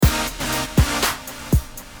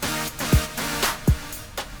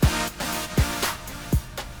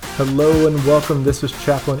Hello and welcome. This is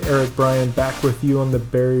Chaplain Eric Bryan back with you on the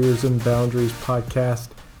Barriers and Boundaries podcast,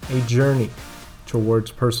 a journey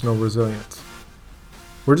towards personal resilience.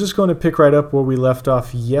 We're just going to pick right up where we left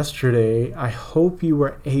off yesterday. I hope you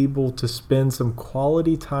were able to spend some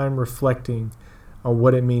quality time reflecting on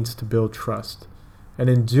what it means to build trust. And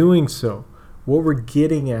in doing so, what we're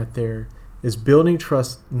getting at there is building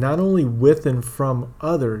trust not only with and from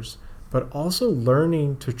others, but also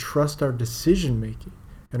learning to trust our decision making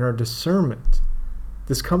and our discernment.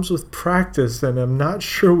 This comes with practice, and I'm not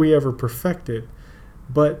sure we ever perfect it,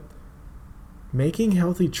 but making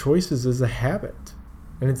healthy choices is a habit,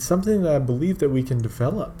 and it's something that I believe that we can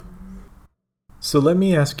develop. So let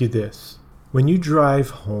me ask you this. When you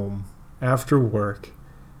drive home after work,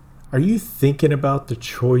 are you thinking about the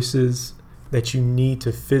choices that you need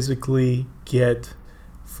to physically get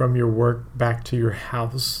from your work back to your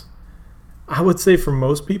house? I would say for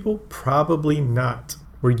most people, probably not.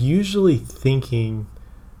 We're usually thinking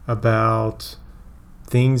about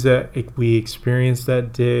things that we experienced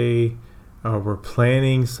that day. We're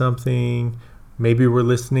planning something. Maybe we're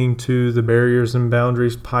listening to the Barriers and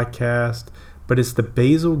Boundaries podcast, but it's the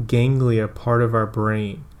basal ganglia part of our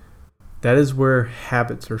brain. That is where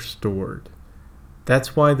habits are stored.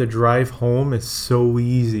 That's why the drive home is so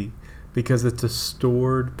easy, because it's a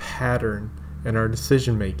stored pattern in our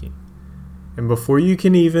decision making. And before you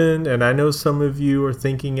can even, and I know some of you are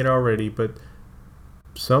thinking it already, but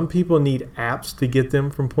some people need apps to get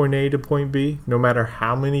them from point A to point B, no matter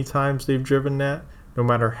how many times they've driven that, no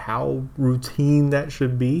matter how routine that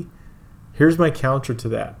should be. Here's my counter to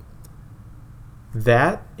that.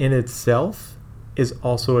 That in itself is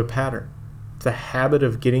also a pattern. It's a habit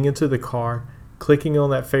of getting into the car, clicking on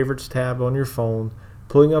that favorites tab on your phone,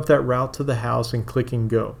 pulling up that route to the house and clicking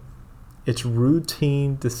go. It's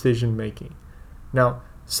routine decision making. Now,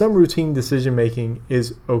 some routine decision making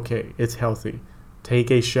is okay. It's healthy.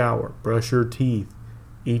 Take a shower, brush your teeth,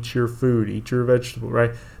 eat your food, eat your vegetable,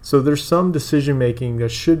 right? So there's some decision making that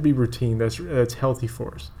should be routine that's healthy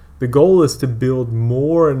for us. The goal is to build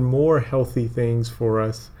more and more healthy things for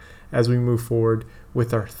us as we move forward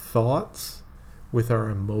with our thoughts, with our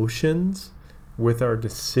emotions, with our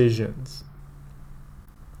decisions.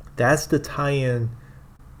 That's the tie-in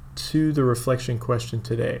to the reflection question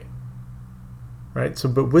today, right? So,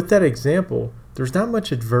 but with that example, there's not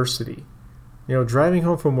much adversity. Driving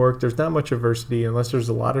home from work, there's not much adversity unless there's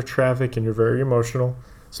a lot of traffic and you're very emotional.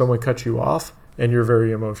 Someone cuts you off and you're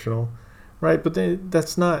very emotional, right? But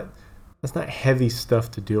that's not heavy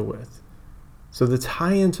stuff to deal with. So the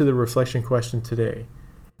tie-in to the reflection question today,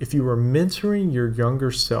 if you were mentoring your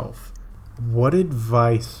younger self, what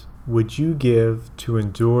advice would you give to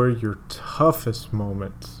endure your toughest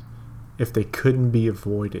moments if they couldn't be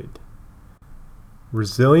avoided?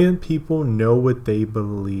 Resilient people know what they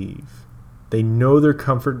believe. They know their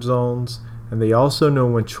comfort zones, and they also know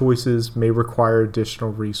when choices may require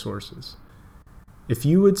additional resources. If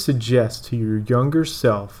you would suggest to your younger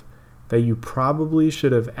self that you probably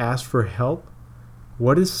should have asked for help,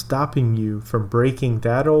 what is stopping you from breaking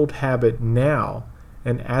that old habit now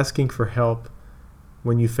and asking for help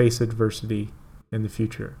when you face adversity in the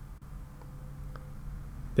future?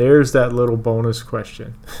 There's that little bonus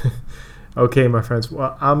question. Okay, my friends,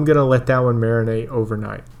 well, I'm going to let that one marinate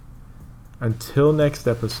overnight. Until next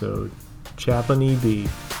episode, Chaplain EB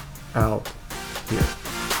out here.